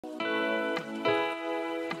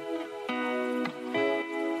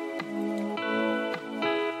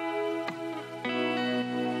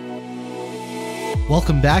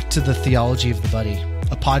Welcome back to the Theology of the Buddy,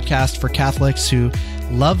 a podcast for Catholics who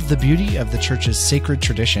love the beauty of the Church's sacred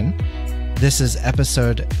tradition. This is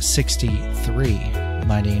episode 63.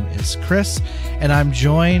 My name is Chris, and I'm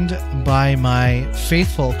joined by my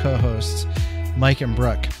faithful co-hosts, Mike and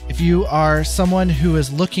Brooke. If you are someone who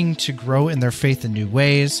is looking to grow in their faith in new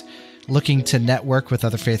ways, looking to network with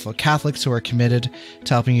other faithful Catholics who are committed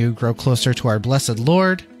to helping you grow closer to our blessed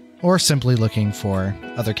Lord, or simply looking for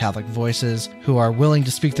other Catholic voices who are willing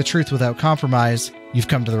to speak the truth without compromise, you've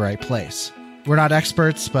come to the right place. We're not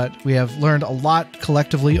experts, but we have learned a lot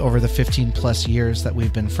collectively over the 15 plus years that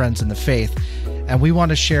we've been friends in the faith, and we want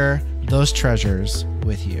to share those treasures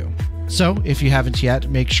with you. So if you haven't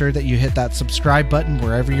yet, make sure that you hit that subscribe button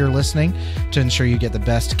wherever you're listening to ensure you get the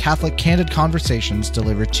best Catholic candid conversations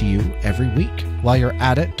delivered to you every week. While you're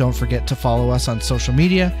at it, don't forget to follow us on social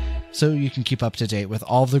media so you can keep up to date with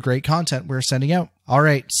all the great content we're sending out. All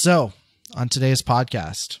right, so on today's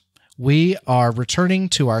podcast, we are returning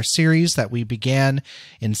to our series that we began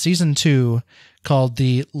in season 2 called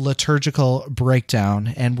the Liturgical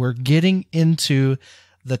Breakdown, and we're getting into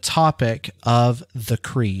the topic of the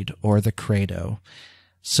Creed or the Credo.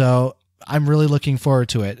 So I'm really looking forward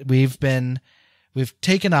to it. We've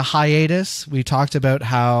taken a hiatus. We talked about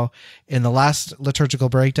how in the last liturgical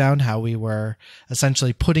breakdown, how we were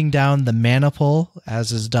essentially putting down the maniple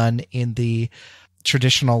as is done in the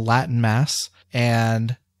traditional Latin Mass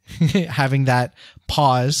and having that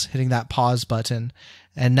pause, hitting that pause button.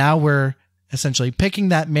 And now we're essentially picking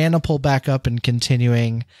that maniple back up and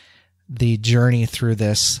continuing the journey through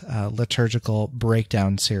this liturgical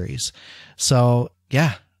breakdown series. So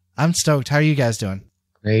yeah, I'm stoked. How are you guys doing?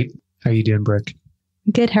 Great. How are you doing, Brooke?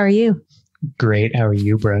 Good. How are you? Great. How are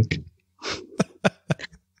you, Brooke?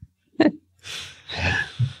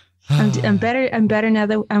 I'm better. I'm better now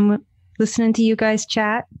that I'm listening to you guys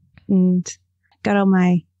chat and got all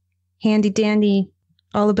my handy dandy,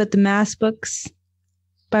 all about the Mass books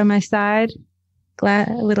by my side. Glad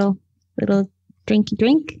a little drinky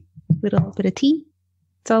drink, little bit of tea.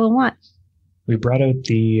 That's all I want. We brought out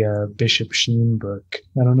the Bishop Sheen book.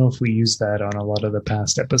 I don't know if we used that on a lot of the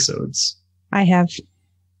past episodes. I have.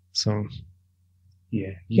 So, yeah,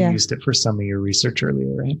 you used it for some of your research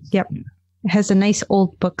earlier, right? Yep. Yeah. It has a nice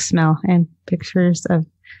old book smell and pictures of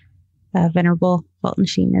Venerable Fulton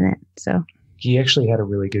Sheen in it. So he actually had a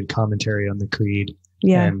really good commentary on the Creed.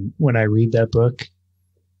 Yeah. And when I read that book,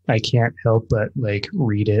 I can't help but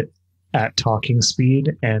read it at talking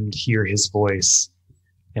speed and hear his voice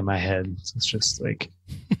in my head. So it's just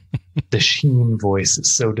the Sheen voice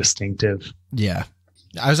is so distinctive. Yeah.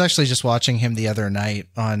 I was actually just watching him the other night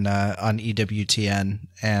on EWTN,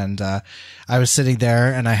 and I was sitting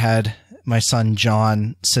there and I had my son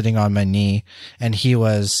John sitting on my knee, and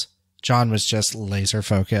John was just laser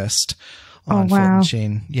focused on Fulton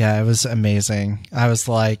Sheen. Yeah, it was amazing. I was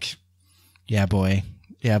like, yeah, boy,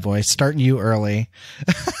 starting you early.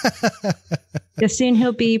 Yeah, soon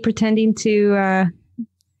he'll be pretending to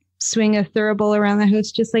swing a thurible around the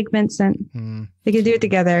house just like Vincent. They can do it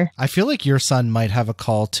together. I feel like your son might have a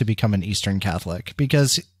call to become an Eastern Catholic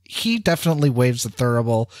because he definitely waves the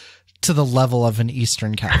thurible to the level of an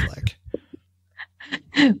Eastern Catholic.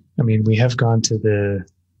 I mean, we have gone to the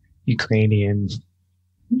Ukrainian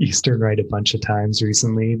Eastern Rite a bunch of times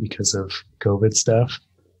recently because of COVID stuff.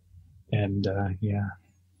 And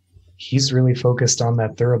he's really focused on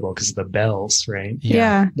that thurible because of the bells, right?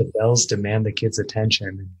 Yeah. The bells demand the kid's attention.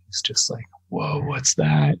 And he's just like, whoa, what's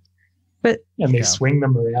that? And they swing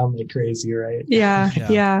them around like crazy, right?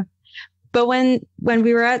 Yeah. But when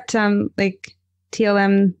we were at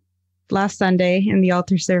TLM last Sunday and the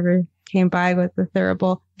altar server came by with the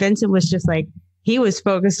thurible, Vincent was just he was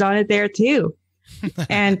focused on it there too.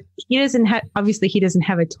 And he doesn't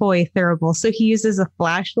have a toy thurible. So he uses a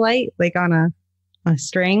flashlight on a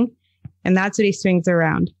string, and that's what he swings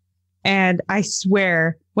around. And I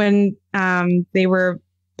swear when they were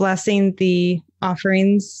blessing the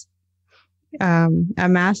offerings at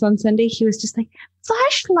Mass on Sunday, he was just like,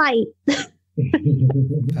 flashlight.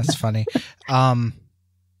 That's funny.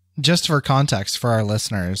 Just for context for our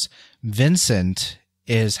listeners, Vincent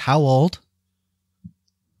is how old?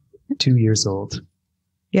 2 years old.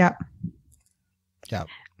 Yeah. Yeah.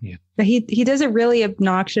 But he does it really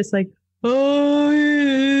obnoxious,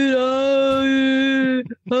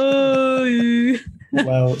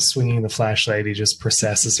 While swinging the flashlight, he just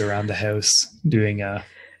processes around the house doing a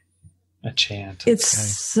chant. It's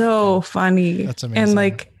so funny. That's amazing.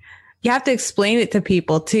 And you have to explain it to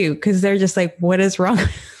people too, because they're just like, what is wrong?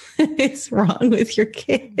 It's wrong with your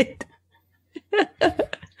kid.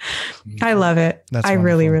 I love it. That's I wonderful.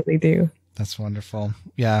 really, really do. That's wonderful.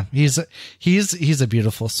 Yeah, he's a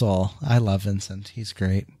beautiful soul. I love Vincent. He's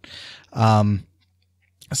great.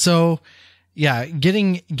 So yeah,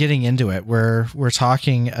 getting into it, we're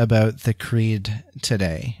talking about the Creed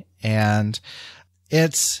today, and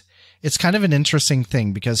it's kind of an interesting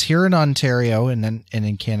thing because here in Ontario and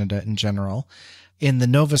in Canada in general, in the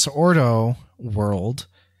Novus Ordo world,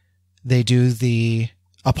 they do the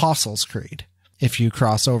Apostles' Creed. If you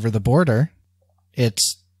cross over the border,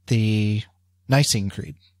 it's the Nicene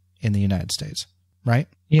Creed in the United States, right?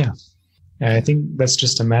 Yeah. I think that's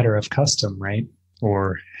just a matter of custom, right?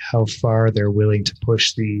 Or how far they're willing to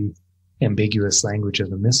push the ambiguous language of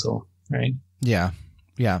the missal, right? Yeah.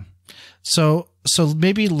 Yeah. So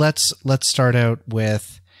maybe let's start out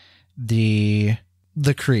with the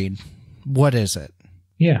Creed. What is it?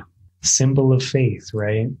 Yeah. Symbol of faith,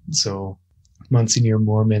 right? So Monsignor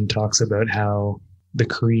Mormon talks about how the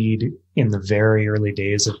Creed in the very early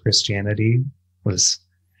days of Christianity was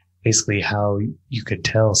basically how you could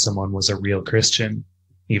tell someone was a real Christian,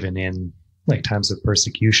 even in like times of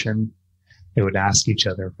persecution. They would ask each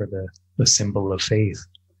other for the symbol of faith.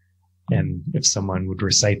 And if someone would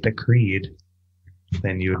recite the Creed,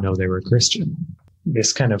 then you would know they were Christian.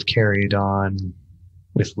 This kind of carried on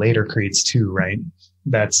with later creeds too, right?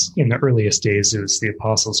 That's in the earliest days, it was the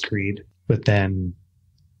Apostles' Creed. But then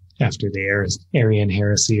after the Arian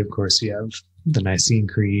heresy, of course, you have the Nicene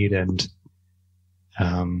Creed and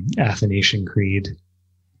Athanasian Creed.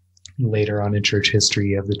 Later on in church history,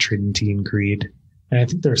 you have the Tridentine Creed. And I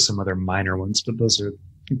think there's some other minor ones, but those are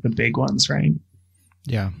the big ones, right?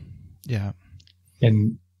 Yeah. Yeah.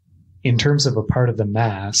 And in terms of a part of the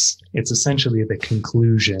Mass, it's essentially the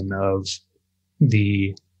conclusion of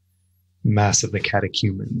the Mass of the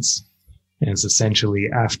catechumens. And it's essentially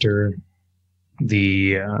after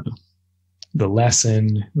the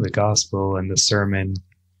lesson, the gospel, and the sermon,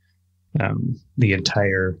 the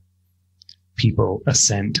entire people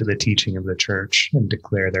assent to the teaching of the church and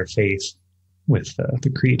declare their faith with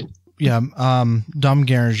the creed. Yeah. Dom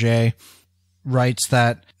Guéranger writes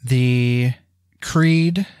that the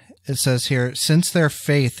Creed, it says here, since their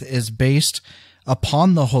faith is based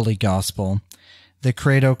upon the Holy Gospel, the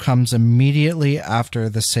Credo comes immediately after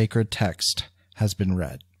the sacred text has been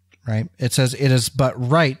read, right? It says, it is but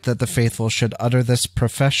right that the faithful should utter this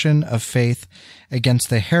profession of faith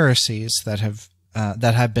against the heresies that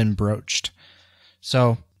have been broached.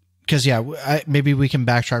 So, because maybe we can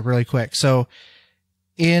backtrack really quick. So,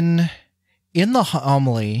 in the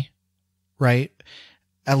homily, right,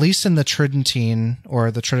 at least in the Tridentine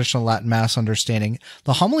or the traditional Latin Mass understanding,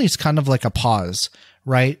 the homily is kind of like a pause,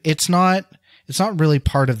 right? It's not really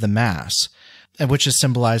part of the Mass, which is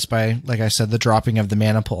symbolized by, like I said, the dropping of the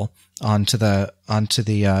maniple onto the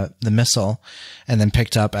missal and then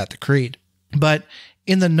picked up at the Creed. But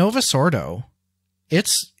in the Novus Ordo,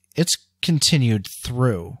 it's continued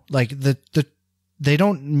through. Like they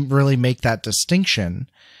don't really make that distinction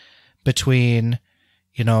between,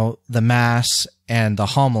 the Mass and the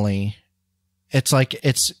homily. It's like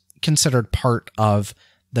it's considered part of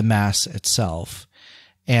the Mass itself.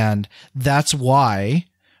 And that's why,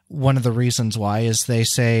 one of the reasons why, is they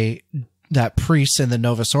say that priests in the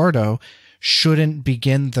Novus Ordo shouldn't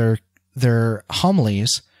begin their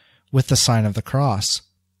homilies with the sign of the cross,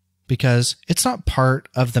 because it's not part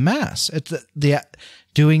of the Mass.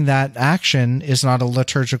 Doing that action is not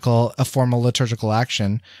a formal liturgical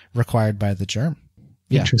action required by the Germ.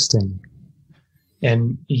 Yeah. Interesting.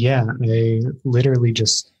 And yeah, I literally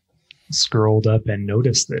just scrolled up and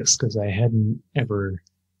noticed this because I hadn't ever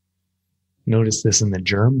noticed this in the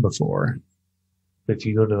Germ before. But if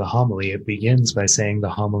you go to the homily, it begins by saying the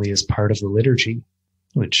homily is part of the liturgy,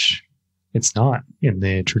 which it's not in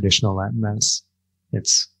the traditional Latin Mass.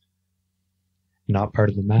 It's not part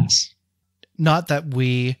of the Mass. Not that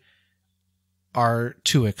we are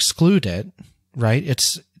to exclude it, right?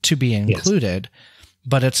 It's to be included, yes.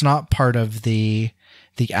 But it's not part of the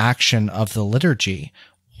action of the liturgy.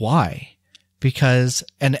 Why? Because,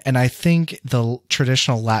 and I think the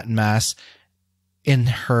traditional Latin Mass in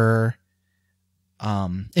her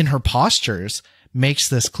postures makes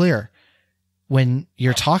this clear. When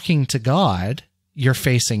you're talking to God, you're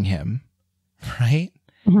facing him, right?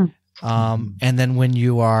 Mm-hmm. And then when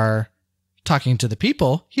you are talking to the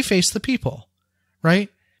people, you face the people, right?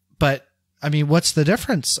 But I mean, what's the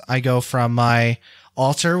difference? I go from my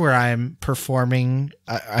altar where I'm performing,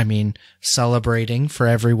 celebrating for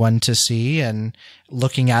everyone to see and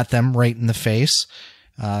looking at them right in the face,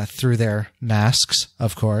 through their masks,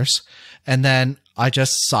 of course. And then I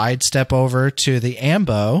just sidestep over to the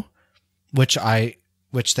ambo, which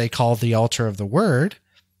they call the altar of the word,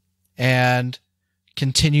 and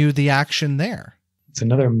continue the action there. It's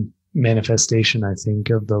another manifestation, I think,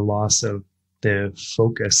 of the loss of the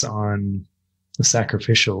focus on the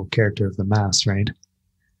sacrificial character of the Mass, right?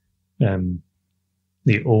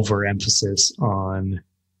 The overemphasis on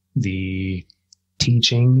the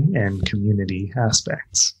teaching and community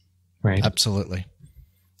aspects, right? Absolutely.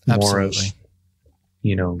 More of,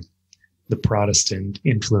 the Protestant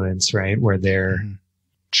influence, right? Where their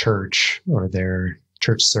church or their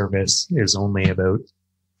church service is only about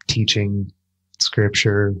teaching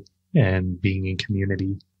scripture and being in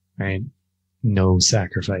community, right? No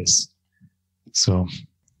sacrifice. So,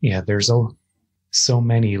 yeah, there's so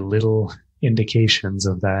many little indications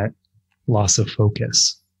of that loss of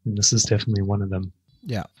focus. And this is definitely one of them.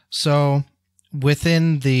 Yeah. So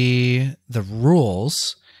within the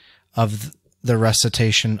rules of the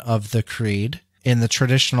recitation of the Creed in the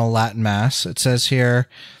traditional Latin Mass, it says here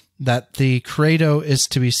that the Credo is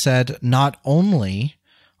to be said not only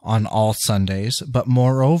on all Sundays, but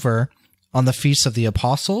moreover on the feasts of the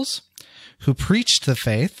apostles who preached the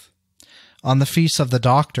faith, on the feasts of the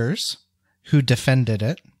doctors who defended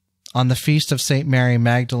it, on the feast of St. Mary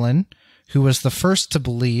Magdalene, who was the first to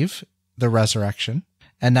believe the resurrection,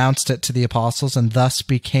 announced it to the apostles, and thus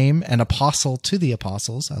became an apostle to the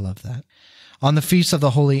apostles. I love that. On the feast of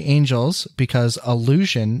the holy angels, because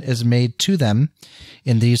allusion is made to them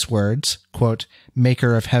in these words, quote,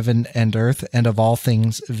 maker of heaven and earth and of all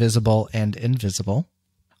things visible and invisible.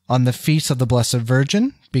 On the feast of the Blessed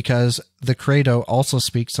Virgin, because the Credo also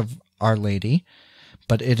speaks of Our Lady,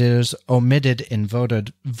 but it is omitted in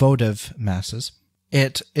votive masses.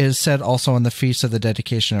 It is said also on the feast of the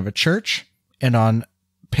dedication of a church and on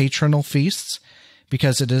patronal feasts,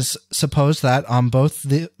 because it is supposed that on both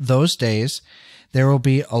those days there will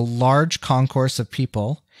be a large concourse of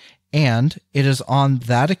people, and it is on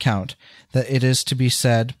that account that it is to be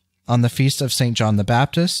said on the feast of St. John the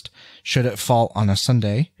Baptist, should it fall on a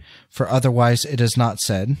Sunday, for otherwise it is not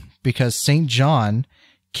said, because St. John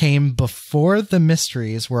came before the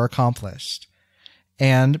mysteries were accomplished,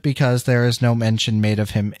 and because there is no mention made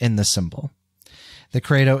of him in the symbol. The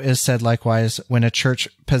Credo is said likewise when a church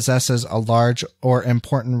possesses a large or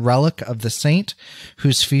important relic of the saint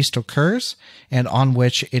whose feast occurs, and on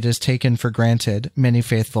which it is taken for granted many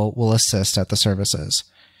faithful will assist at the services.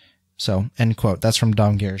 So, end quote. That's from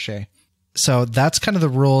Dom Guerichet. So that's kind of the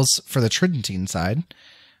rules for the Tridentine side.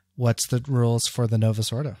 What's the rules for the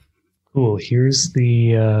Novus Ordo? Cool. Here's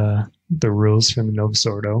the rules for the Novus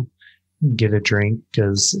Ordo. Get a drink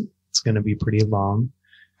because it's going to be pretty long.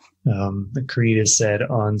 The Creed is said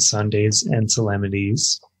on Sundays and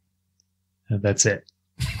solemnities. That's it.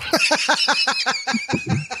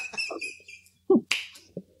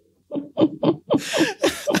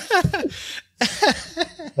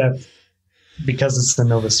 Because it's the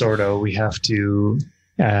Novus Ordo, we have to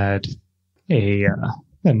add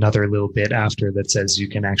another little bit after that says you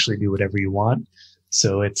can actually do whatever you want.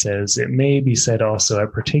 So it says it may be said also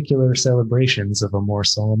at particular celebrations of a more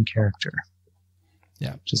solemn character.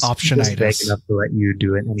 Yeah, just optionitis. Vague enough to let you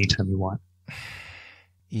do it anytime you want.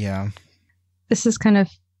 Yeah. This is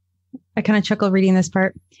I kind of chuckle reading this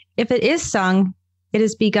part. If it is sung, it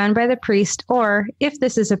is begun by the priest, or, if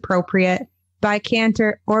this is appropriate, by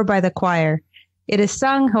cantor or by the choir. It is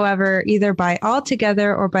sung, however, either by all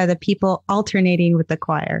together or by the people alternating with the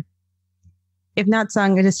choir. If not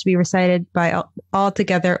sung, it is to be recited by all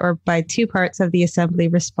together or by two parts of the assembly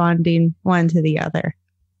responding one to the other.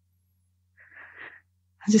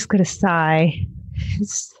 I'm just going to sigh.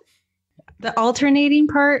 The alternating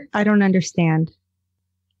part, I don't understand.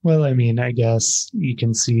 Well, I mean, I guess you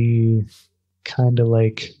can see kind of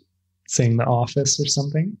like saying The Office or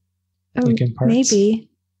something. Oh, like in parts. Maybe.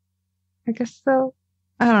 I guess so.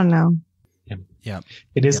 I don't know. Yeah.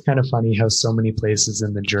 It is kind of funny how so many places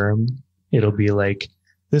in the germ, it'll be like,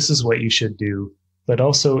 this is what you should do. But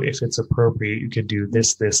also, if it's appropriate, you could do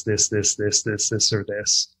this, or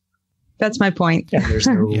this. That's my point. And there's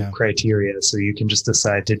no criteria, so you can just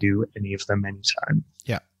decide to do any of them anytime.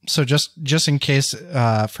 Yeah. So just in case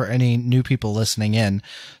for any new people listening in,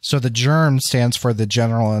 so the germ stands for the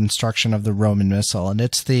General Instruction of the Roman Missal, and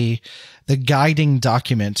it's the guiding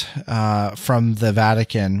document from the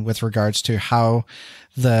Vatican with regards to how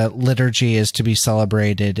the liturgy is to be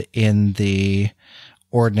celebrated in the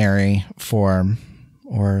ordinary form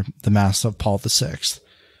or the Mass of Paul VI.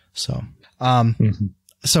 So,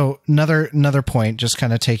 So another point, just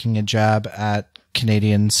kind of taking a jab at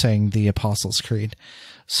Canadians saying the Apostles' Creed.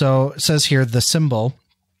 So it says here, the symbol,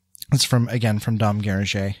 it's from Dom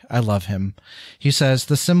Guerichet. I love him. He says,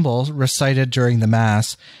 the symbol recited during the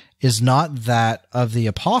Mass is not that of the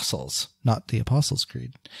apostles, not the Apostles'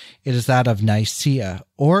 Creed. It is that of Nicaea,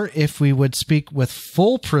 or if we would speak with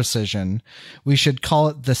full precision, we should call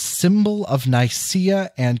it the symbol of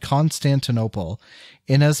Nicaea and Constantinople,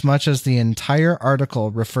 inasmuch as the entire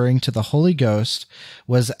article referring to the Holy Ghost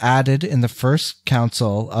was added in the first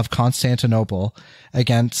council of Constantinople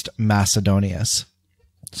against Macedonius.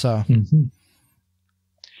 So,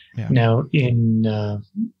 yeah. Now, in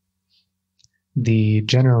the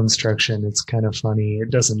general instruction, it's kind of funny. It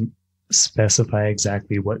doesn't specify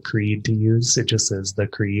exactly what creed to use. It just says the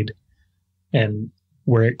creed. And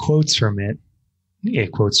where it quotes from it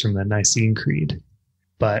quotes from the Nicene Creed.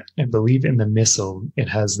 But I believe in the Missal, it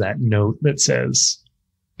has that note that says,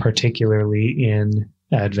 particularly in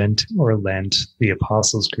Advent or Lent, the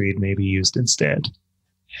Apostles' Creed may be used instead.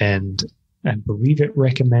 And I believe it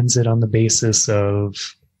recommends it on the basis of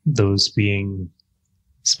those being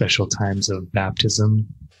special times of baptism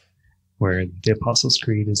where the Apostles'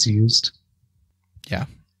 Creed is used. Yeah.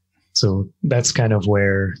 So that's kind of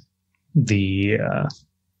where the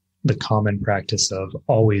common practice of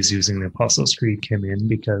always using the Apostles' Creed came in,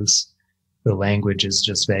 because the language is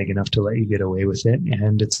just vague enough to let you get away with it,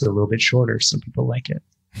 and it's a little bit shorter, so people like it.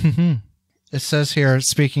 It says here,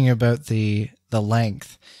 speaking about the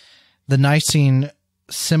length, the Nicene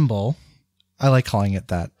symbol, I like calling it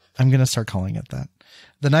that. I'm going to start calling it that.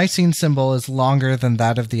 The Nicene symbol is longer than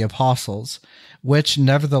that of the Apostles', which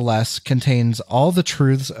nevertheless contains all the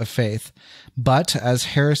truths of faith. But as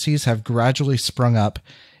heresies have gradually sprung up,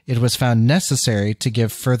 it was found necessary to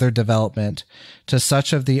give further development to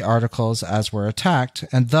such of the articles as were attacked,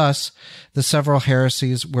 and thus the several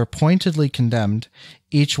heresies were pointedly condemned,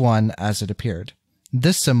 each one as it appeared.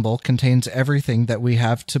 This symbol contains everything that we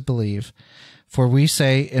have to believe, for we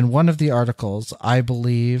say in one of the articles, I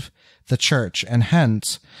believe the Church, and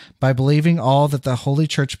hence, by believing all that the Holy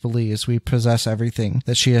Church believes, we possess everything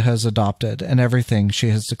that she has adopted, and everything she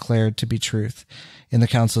has declared to be truth, in the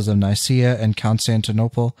councils of Nicaea and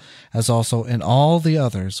Constantinople, as also in all the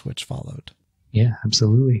others which followed. Yeah,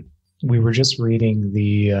 absolutely. We were just reading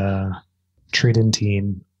the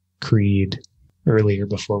Tridentine Creed earlier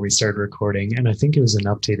before we started recording, and I think it was an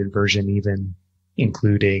updated version, even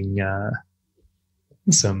including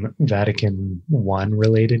some Vatican I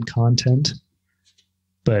related content.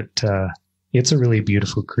 But it's a really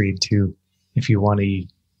beautiful creed too. If you want to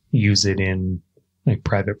use it in like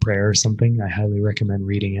private prayer or something, I highly recommend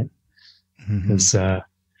reading it. Because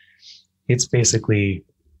it's basically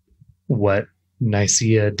what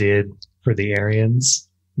Nicaea did for the Arians,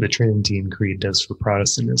 the Tridentine Creed does for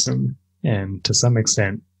Protestantism, and to some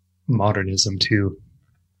extent modernism too.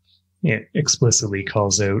 It explicitly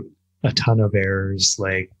calls out a ton of errors,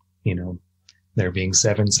 like, there being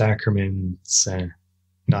 7 sacraments,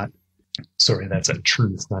 that's a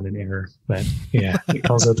truth, not an error, but yeah, it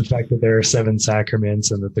calls out the fact that there are 7 sacraments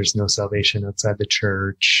and that there's no salvation outside the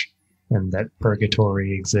church, and that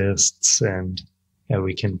purgatory exists, and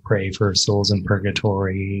we can pray for souls in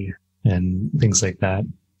purgatory and things like that.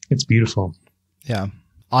 It's beautiful. Yeah.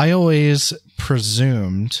 I always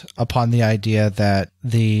presumed upon the idea that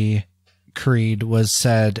the creed was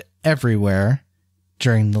said everywhere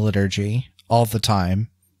during the liturgy all the time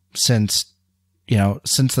since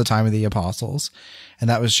the time of the apostles, and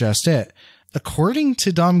that was just it. According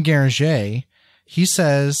to Dom Guéranger, he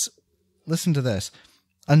says, listen to this,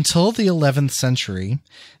 until the 11th century,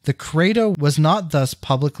 the Credo was not thus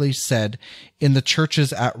publicly said in the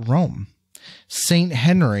churches at Rome. Saint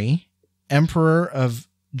Henry, Emperor of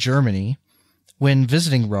Germany, when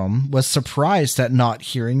visiting Rome, was surprised at not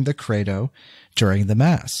hearing the Credo during the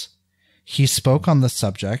Mass. He spoke on the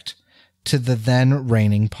subject to the then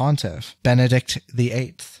reigning pontiff, Benedict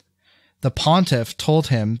VIII. The pontiff told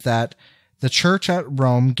him that the church at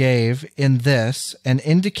Rome gave in this an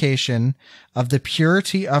indication of the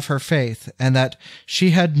purity of her faith, and that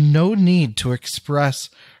she had no need to express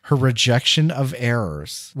her rejection of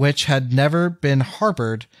errors, which had never been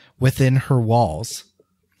harbored within her walls.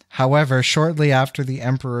 However, shortly after the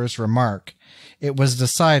emperor's remark, it was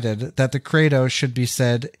decided that the Credo should be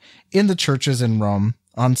said in the churches in Rome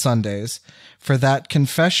on Sundays, for that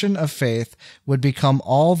confession of faith would become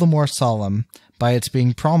all the more solemn by its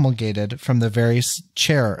being promulgated from the very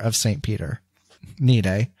chair of St. Peter. Neat,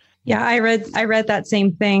 eh? Yeah, I read that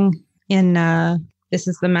same thing in This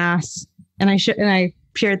is the Mass, and I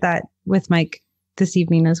shared that with Mike this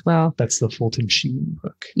evening as well. That's the Fulton Sheen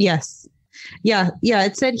book. Yes. Yeah.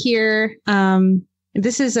 It said here,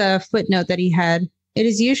 this is a footnote that he had. It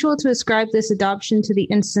is usual to ascribe this adoption to the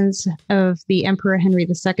instance of the Emperor Henry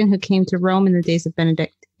II, who came to Rome in the days of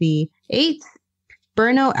Benedict VIII.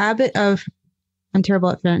 Bruno, abbot of I'm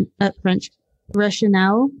terrible at French.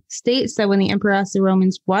 Rationale states that when the emperor asked the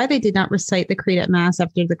Romans why they did not recite the creed at Mass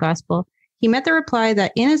after the gospel, he met the reply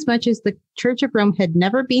that inasmuch as the Church of Rome had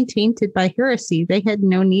never been tainted by heresy, they had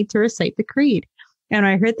no need to recite the creed. And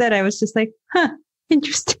when I heard that, I was just like,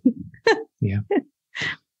 interesting. Yeah.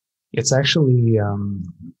 It's actually an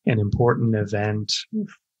important event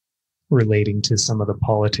relating to some of the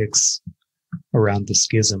politics around the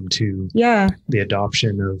schism to the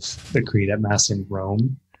adoption of the creed at Mass in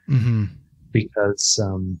Rome, because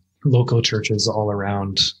local churches all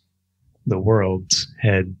around the world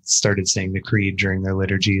had started saying the creed during their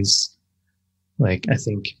liturgies. Like, I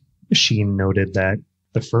think Sheen noted that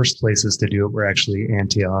the first places to do it were actually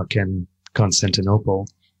Antioch and Constantinople,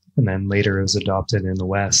 and then later it was adopted in the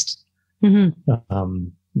West.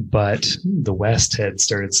 But the West had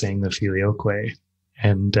started saying the Filioque,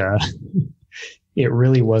 and it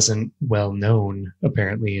really wasn't well known,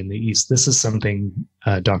 apparently, in the East. This is something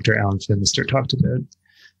Dr. Alan Finster talked about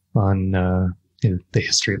on in the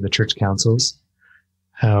history of the church councils,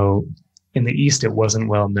 how in the East it wasn't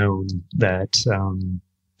well known that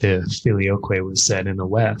the Filioque was said in the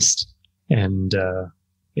West, and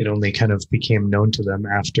it only kind of became known to them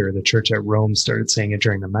after the church at Rome started saying it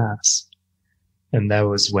during the Mass. And that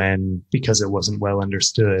was when, because it wasn't well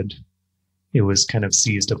understood, it was kind of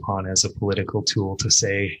seized upon as a political tool to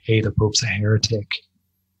say, hey, the Pope's a heretic.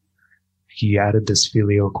 He added this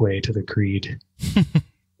Filioque to the creed.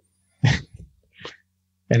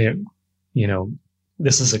 And it,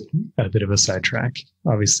 this is a bit of a sidetrack.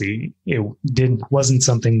 Obviously, it wasn't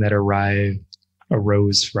something that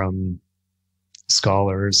arose from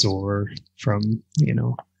scholars or from,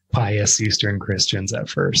 pious Eastern Christians at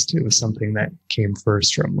first. It was something that came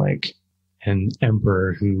first from like an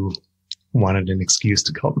emperor who wanted an excuse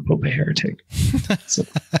to call the Pope a heretic. So.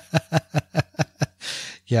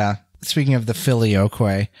 Yeah. Speaking of the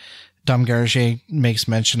Filioque, Dom Garget makes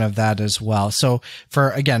mention of that as well. So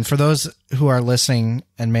for those who are listening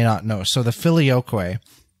and may not know, so the Filioque,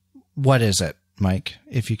 what is it, Mike?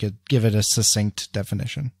 If you could give it a succinct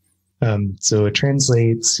definition. So it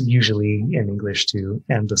translates usually in English to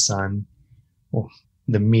 "and the Son." Well,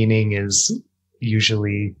 the meaning is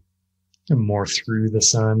usually more through the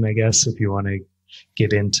Son, I guess, if you want to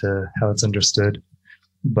get into how it's understood.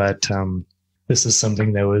 But this is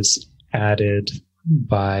something that was added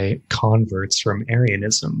by converts from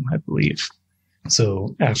Arianism, I believe.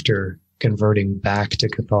 So after converting back to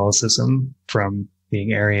Catholicism from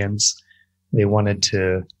being Arians, they wanted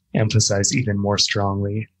to emphasize even more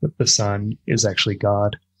strongly that the Son is actually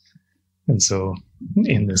God. And so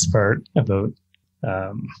in this part about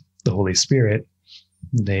the Holy Spirit,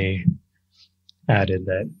 they added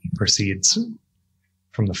that he proceeds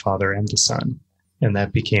from the Father and the Son. And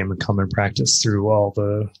that became a common practice through all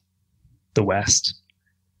the West.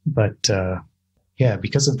 But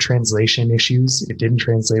because of translation issues, it didn't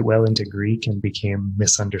translate well into Greek and became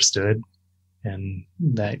misunderstood. And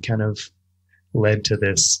that kind of led to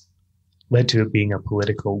it being a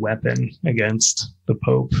political weapon against the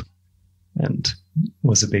Pope, and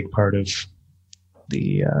was a big part of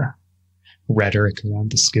the rhetoric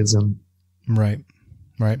around the schism. Right.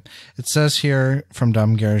 It says here from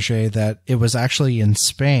Dom Garget that it was actually in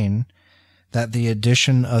Spain that the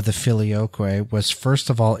addition of the Filioque was first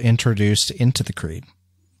of all introduced into the creed.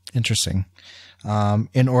 Interesting.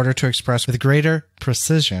 In order to express with greater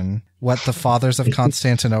precision what the fathers of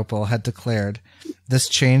Constantinople had declared. This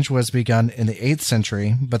change was begun in the 8th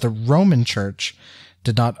century, but the Roman Church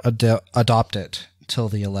did not adopt it till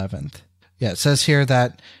the 11th. Yeah, it says here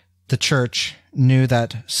that the Church knew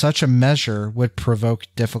that such a measure would provoke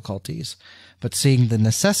difficulties, but seeing the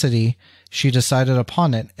necessity, she decided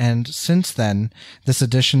upon it, and since then, this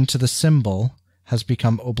addition to the symbol has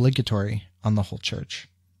become obligatory on the whole Church.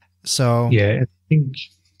 So yeah, I think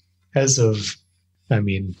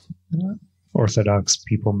Orthodox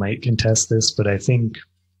people might contest this, but I think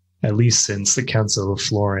at least since the Council of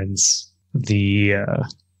Florence, the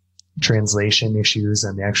translation issues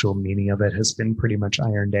and the actual meaning of it has been pretty much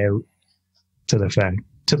ironed out to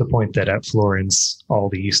the point that at Florence, all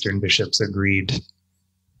the Eastern bishops agreed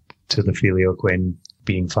to the Filioque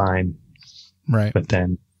being fine. Right. But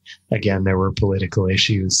then again, there were political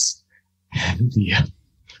issues. The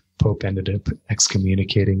Pope ended up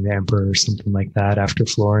excommunicating the emperor or something like that after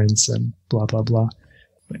Florence, and blah, blah, blah.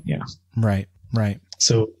 But yeah. Right.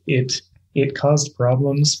 So it caused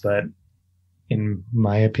problems, but in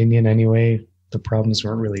my opinion anyway, the problems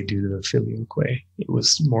weren't really due to the Filioque. It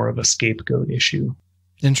was more of a scapegoat issue.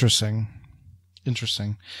 Interesting.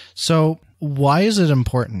 So why is it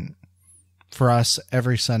important for us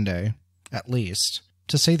every Sunday, at least,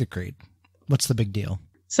 to say the creed? What's the big deal?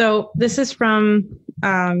 So this is from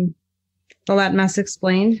the Latin Mass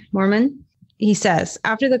Explained, Mormon. He says,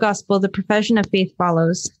 after the gospel, the profession of faith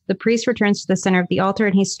follows. The priest returns to the center of the altar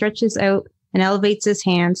and he stretches out and elevates his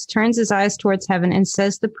hands, turns his eyes towards heaven and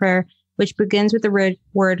says the prayer, which begins with the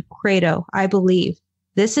word credo, I believe.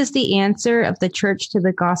 This is the answer of the church to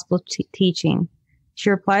the gospel teaching. She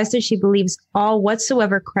replies that she believes all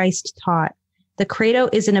whatsoever Christ taught. The credo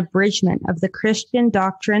is an abridgment of the Christian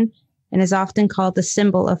doctrine and is often called the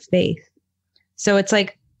symbol of faith. So it's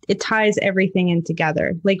like it ties everything in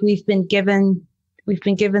together. Like we've been given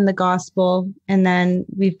the gospel, and then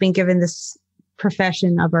we've been given this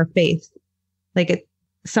profession of our faith. Like it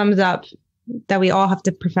sums up that we all have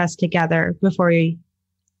to profess together before we,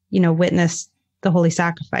 witness the holy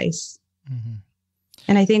sacrifice. Mm-hmm.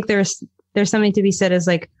 And I think there's something to be said as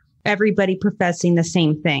like everybody professing the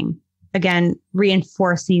same thing. Again,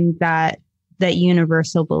 reinforcing that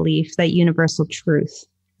universal belief, that universal truth.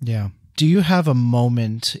 Yeah. Do you have a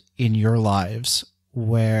moment in your lives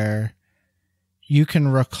where you can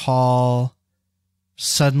recall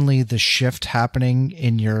suddenly the shift happening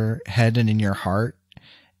in your head and in your heart,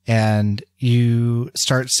 and you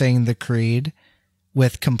start saying the creed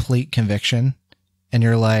with complete conviction, and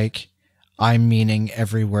you're like, I'm meaning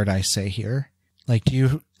every word I say here?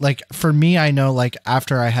 Like, for me, I know, like,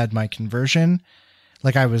 after I had my conversion,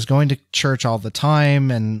 like, I was going to church all the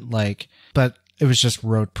time and but it was just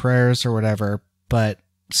rote prayers or whatever. But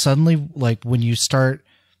suddenly, like, when you start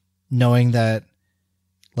knowing that,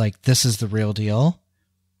 like, this is the real deal,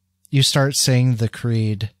 you start saying the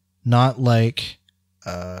creed, not like,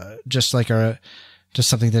 just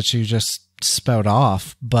something that you just spout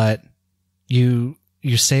off, but you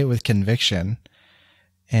say it with conviction.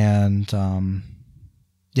 And,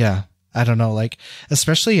 yeah, I don't know, like,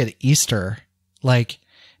 especially at Easter, like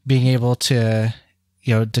being able to,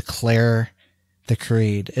 declare the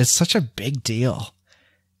creed is such a big deal.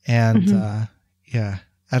 And, mm-hmm. Yeah,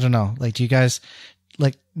 I don't know. Like, do you guys,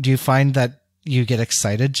 like, do you find that you get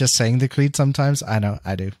excited just saying the creed sometimes? I know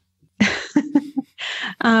I do.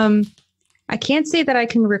 I can't say that I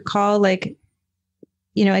can recall, like,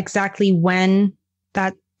 exactly when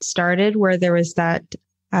that started, where there was that,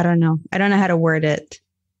 I don't know how to word it,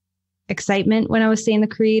 excitement when I was saying the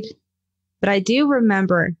creed. But I do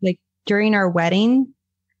remember, like, during our wedding,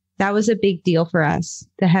 that was a big deal for us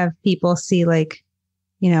to have people see, like,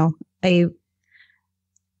 a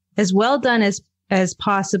as well done as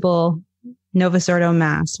possible Novus Ordo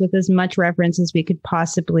Mass with as much reverence as we could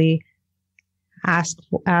possibly ask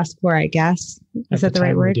for, I guess. Is that the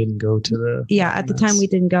right word? We didn't go to the at the time we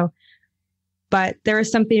didn't go. But there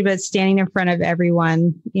was something about standing in front of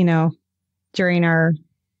everyone, during our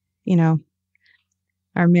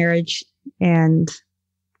marriage and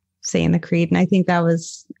saying the creed. And I think that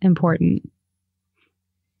was important.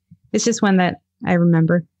 It's just one that I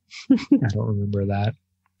remember. I don't remember that.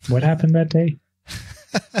 What happened that day?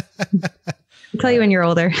 I'll tell you when you're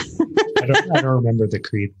older. I don't remember the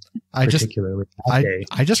creed particularly.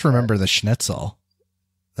 I just remember the schnitzel.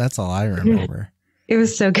 That's all I remember. It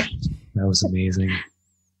was so good. That was amazing.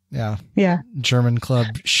 Yeah. Yeah. German club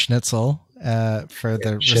schnitzel for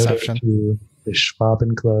the Shout reception. Out to the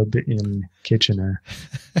Schwaben Club in Kitchener.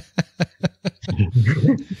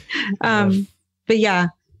 But yeah,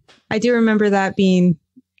 I do remember that being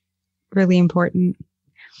really important.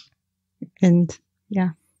 And yeah.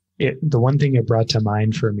 The one thing it brought to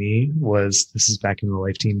mind for me was, this is back in the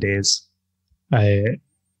Life Team days.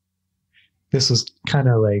 This was kind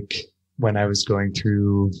of like when I was going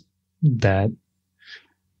through that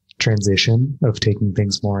transition of taking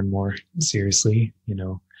things more and more seriously.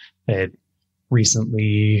 I had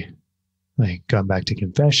recently gone back to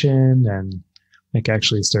confession and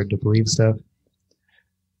actually started to believe stuff.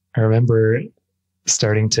 I remember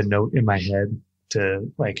starting to note in my head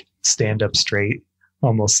to stand up straight,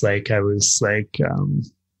 almost like I was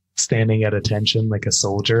standing at attention like a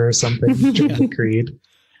soldier or something during the creed.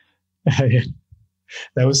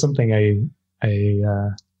 That was something I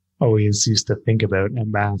always used to think about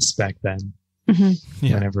in Mass back then. Mm-hmm.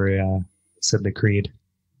 Yeah. Whenever I said the creed.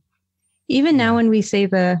 Even now when we sing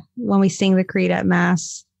the creed at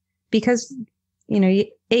Mass, because,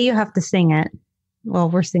 you have to sing it. Well,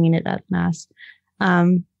 we're singing it at Mass.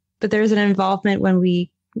 But there's an involvement when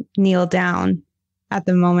we kneel down at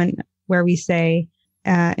the moment where we say,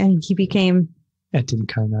 and he became... Et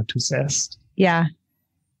incarnatus est. Yeah.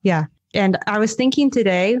 Yeah. And I was thinking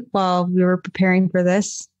today while we were preparing for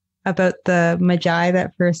this about the Magi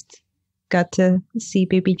that first got to see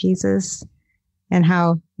baby Jesus and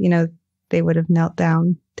how, they would have knelt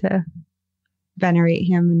down to venerate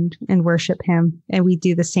him and worship him. And we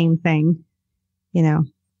do the same thing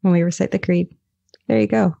when we recite the creed. There you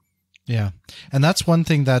go. Yeah. And that's one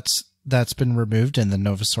thing that's been removed in the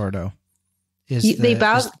Novus Ordo. They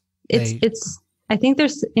bow. I think they're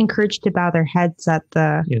encouraged to bow their heads at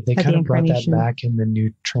the they kind of brought that back in the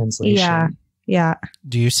new translation. Yeah.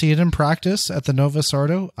 Do you see it in practice at the Novus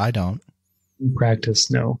Ordo? I don't. In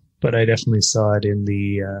practice, no. But I definitely saw it in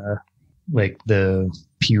the the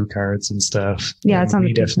pew cards and stuff. Yeah, it's on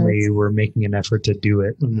we the definitely were making an effort to do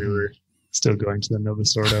it when we were still going to the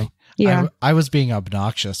Novus Ordo. Yeah. I was being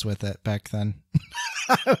obnoxious with it back then.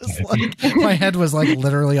 I was like, my head was like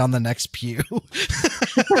literally on the next pew.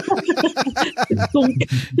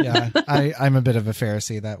 Yeah, I'm a bit of a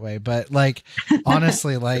Pharisee that way, but like,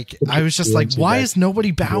 honestly, like I was just like, why is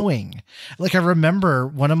nobody bowing? Like I remember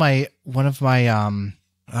one of my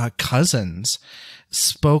cousins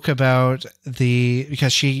spoke about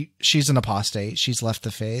because she's an apostate, she's left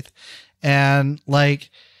the faith, and like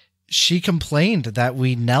she complained that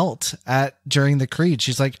we knelt during the creed.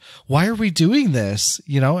 She's like, why are we doing this?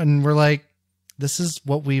 And we're like, this is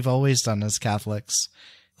what we've always done as Catholics.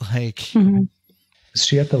 Like, Is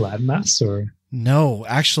she at the Latin Mass or? No,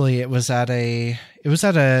 actually it was at a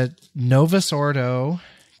Novus Ordo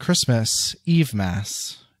Christmas Eve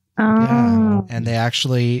Mass. Oh. Yeah. And they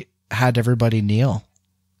actually had everybody kneel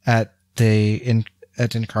at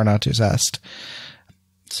Incarnatus Est.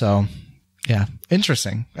 So, yeah,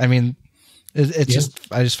 interesting. I mean, I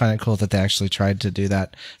just find it cool that they actually tried to do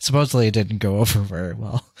that. Supposedly it didn't go over very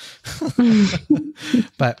well.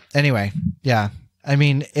 But anyway, yeah. I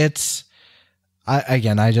mean,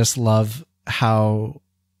 I just love how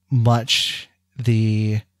much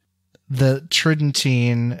the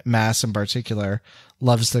Tridentine Mass in particular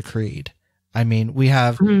loves the creed. I mean, we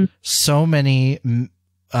have so many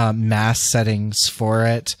mass settings for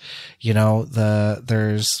it.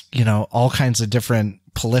 There's all kinds of different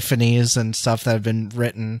polyphonies and stuff that have been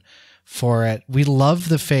written for it. We love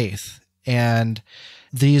the faith, and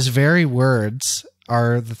these very words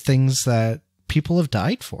are the things that people have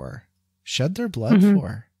died for, shed their blood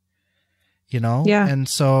for, Yeah. And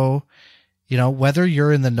so, whether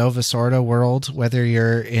you're in the Novus Ordo world, whether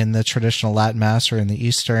you're in the traditional Latin Mass or in the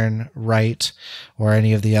Eastern Rite or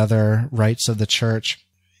any of the other rites of the Church,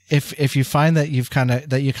 if you find that you kind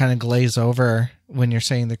of glaze over when you're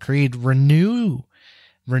saying the creed, renew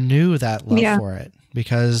that love for it,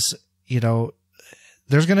 because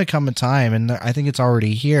there's going to come a time, and I think it's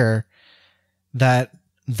already here, that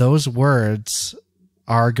those words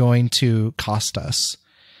are going to cost us,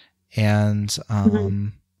 and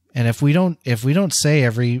if we don't say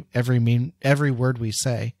every word we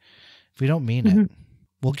say, if we don't mean it,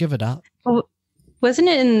 we'll give it up. Well, wasn't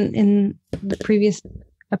it in the previous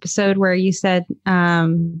episode where you said,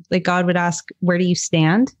 like God would ask, where do you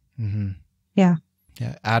stand? Mm-hmm. Yeah.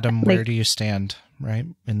 Yeah. Adam, where do you stand? Right.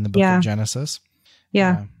 In the book of Genesis.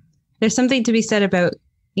 Yeah. There's something to be said about,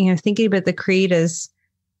 thinking about the creed as,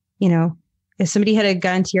 if somebody had a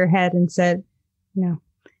gun to your head and said,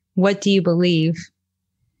 what do you believe?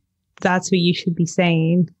 That's what you should be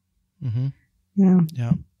saying. Mm-hmm.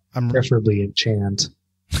 Yeah. I'm preferably in chant.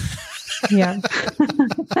 Yeah.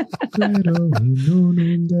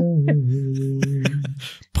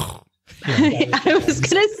 I was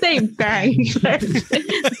gonna say bang, but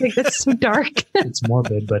it's like that's so dark. It's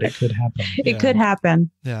morbid, but it could happen. It could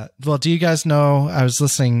happen. Yeah. Well, do you guys know? I was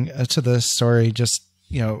listening to the story just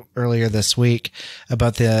earlier this week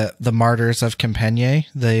about the martyrs of Compiègne,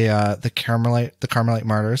 the Carmelite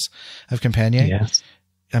martyrs of Compiègne. Yes.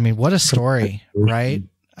 I mean, what a story, right?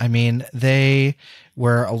 I mean, they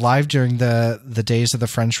were alive during the days of the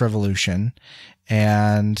French Revolution,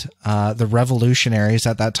 and the revolutionaries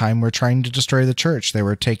at that time were trying to destroy the church. They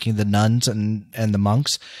were taking the nuns and the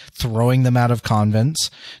monks, throwing them out of convents,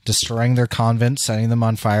 destroying their convents, setting them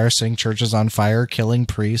on fire, setting churches on fire, killing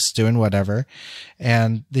priests, doing whatever.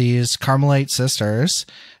 And these Carmelite sisters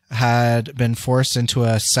had been forced into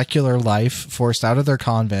a secular life, forced out of their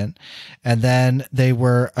convent, and then they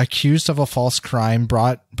were accused of a false crime,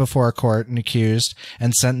 brought before a court and accused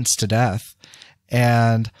and sentenced to death.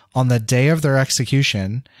 And on the day of their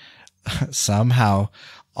execution, somehow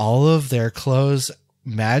all of their clothes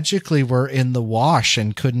magically were in the wash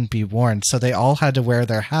and couldn't be worn. So they all had to wear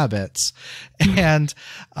their habits. And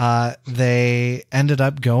they ended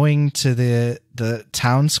up going to the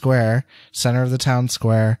town square, center of the town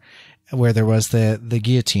square, where there was the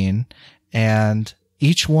guillotine. And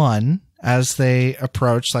each one, as they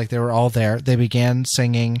approached, like they were all there, they began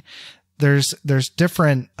singing. There's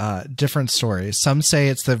different stories. Some say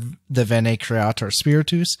it's the Veni Creator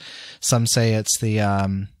Spiritus. Some say it's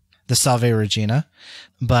the Salve Regina.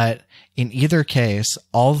 But in either case,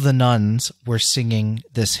 all the nuns were singing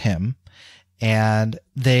this hymn, and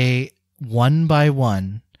they, one by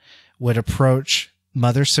one, would approach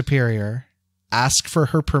Mother Superior, ask for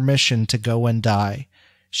her permission to go and die.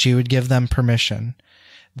 She would give them permission.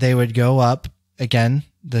 They would go up again.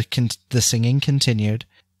 The singing continued.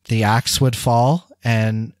 The axe would fall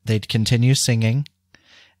and they'd continue singing.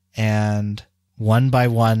 And one by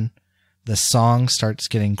one, the song starts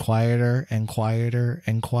getting quieter and quieter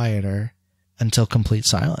and quieter until complete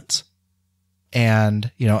silence.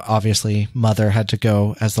 And, obviously Mother had to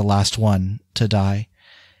go as the last one to die.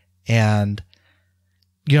 And,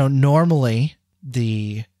 normally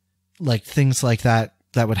things like that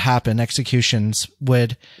would happen, executions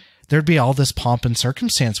there'd be all this pomp and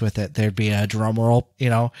circumstance with it. There'd be a drum roll,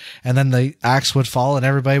 and then the axe would fall and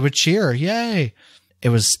everybody would cheer. Yay. It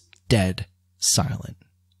was dead silent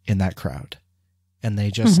in that crowd. And they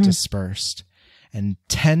just dispersed. And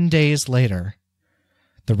 10 days later,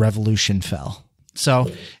 the revolution fell. So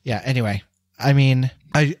yeah, anyway,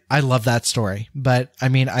 I love that story, but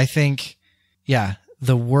I think,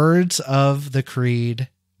 the words of the creed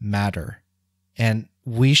matter. And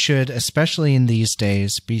we should, especially in these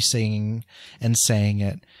days, be singing and saying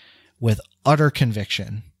it with utter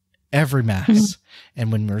conviction every Mass.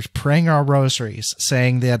 And when we're praying our rosaries,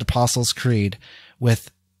 saying the Apostles' Creed with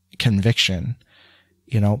conviction,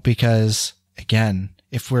 because again,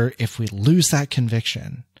 if we lose that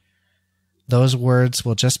conviction, those words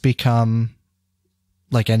will just become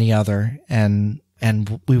like any other, and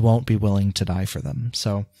we won't be willing to die for them.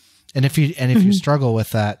 So, and if you struggle with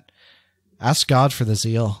that, ask God for the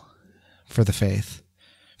zeal for the faith,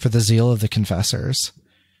 for the zeal of the confessors.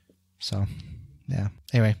 So, yeah.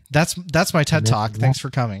 Anyway, that's my TED Talk. Thanks for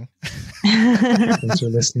coming. Thanks for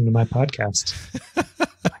listening to my podcast.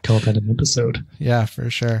 I call that an episode. Yeah, for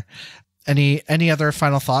sure. Any other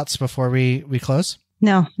final thoughts before we close?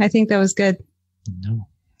 No, I think that was good. No,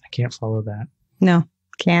 I can't follow that. No,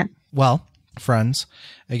 can't. Well, friends,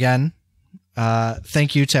 again,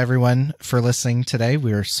 thank you to everyone for listening today.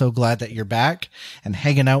 We are so glad that you're back and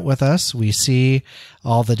hanging out with us. We see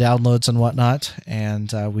all the downloads and whatnot,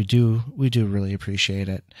 and we do really appreciate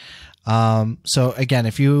it. So again,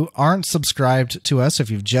 if you aren't subscribed to us, if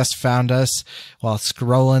you've just found us while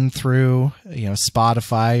scrolling through,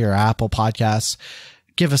 Spotify or Apple Podcasts,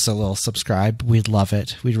 give us a little subscribe. We'd love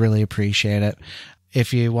it. We'd really appreciate it.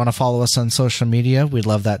 If you want to follow us on social media, we'd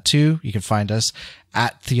love that too. You can find us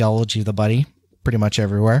at Theology of the Buddy pretty much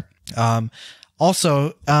everywhere.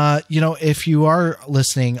 Also, if you are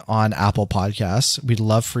listening on Apple Podcasts, we'd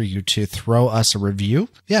love for you to throw us a review.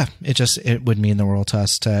 Yeah, it would mean the world to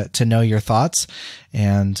us to know your thoughts.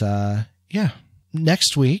 And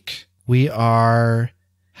next week we are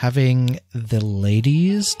having the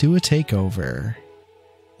ladies do a takeover.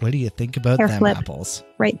 What do you think about Hair them flip. apples?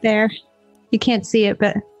 Right there. You can't see it,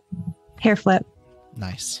 but hair flip.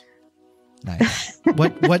 Nice.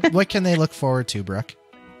 What can they look forward to, Brooke?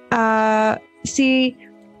 See,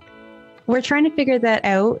 we're trying to figure that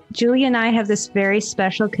out. Julie and I have this very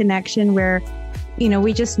special connection where,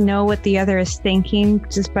 we just know what the other is thinking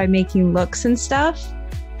just by making looks and stuff.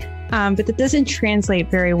 But that doesn't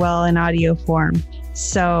translate very well in audio form.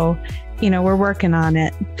 So, we're working on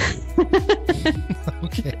it.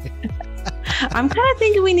 Okay. I'm kind of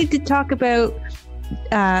thinking we need to talk about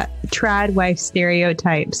trad wife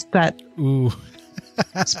stereotypes, but Ooh.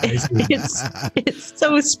 Spicy. it's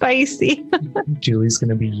so spicy. Julie's going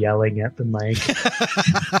to be yelling at the mic.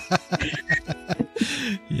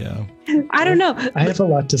 Yeah. I don't know. I have a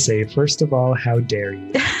lot to say. First of all, how dare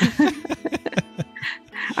you?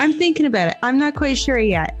 I'm thinking about it. I'm not quite sure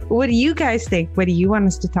yet. What do you guys think? What do you want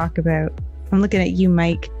us to talk about? I'm looking at you,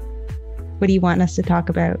 Mike. What do you want us to talk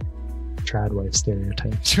about? Trad wife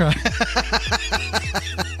stereotype.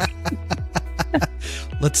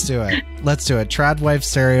 Let's do it. Trad wife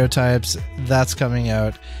stereotypes. That's coming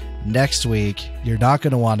out next week. You're not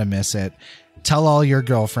going to want to miss it. Tell all your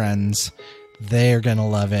girlfriends. They're going to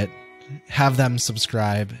love it. Have them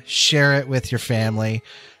subscribe. Share it with your family.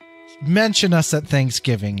 Mention us at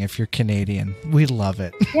Thanksgiving if you're Canadian. We love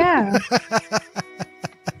it. Yeah.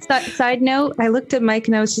 Side note, I looked at Mike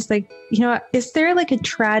and I was just like, is there like a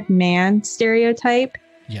trad man stereotype?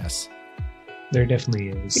 Yes. There definitely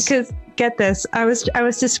is. Because get this, I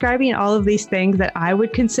was describing all of these things that I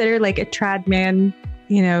would consider like a trad man,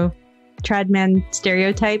 trad man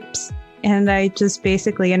stereotypes, and I just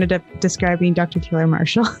basically ended up describing Dr. Taylor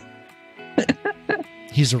Marshall.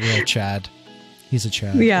 He's a real Chad. He's a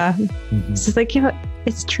Chad. Yeah. Mm-hmm. It's just like,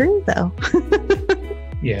 it's true though.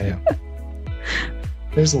 Yeah.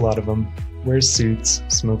 There's a lot of them. wears suits,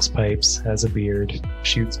 smokes pipes, has a beard,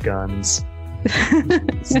 shoots guns.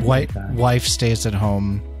 Wife stays at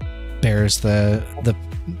home, bears the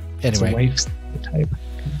anyway. Wife's the type.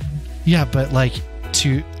 Yeah, but like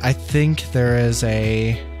I think there is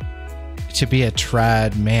to be a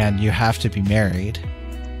trad man, you have to be married.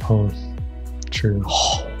 Oh, true.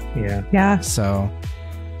 Yeah. Yeah. So,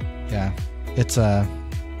 yeah, it's a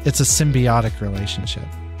symbiotic relationship.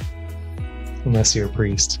 Unless you're a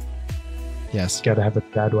priest. Yes. Gotta have a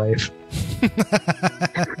bad wife.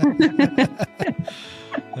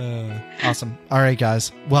 Awesome. All right,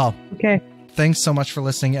 guys. Well, Okay. thanks so much for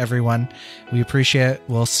listening, everyone. We appreciate it.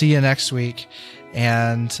 We'll see you next week.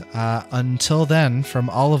 And until then, from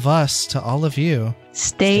all of us to all of you,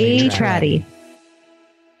 Stay tratty.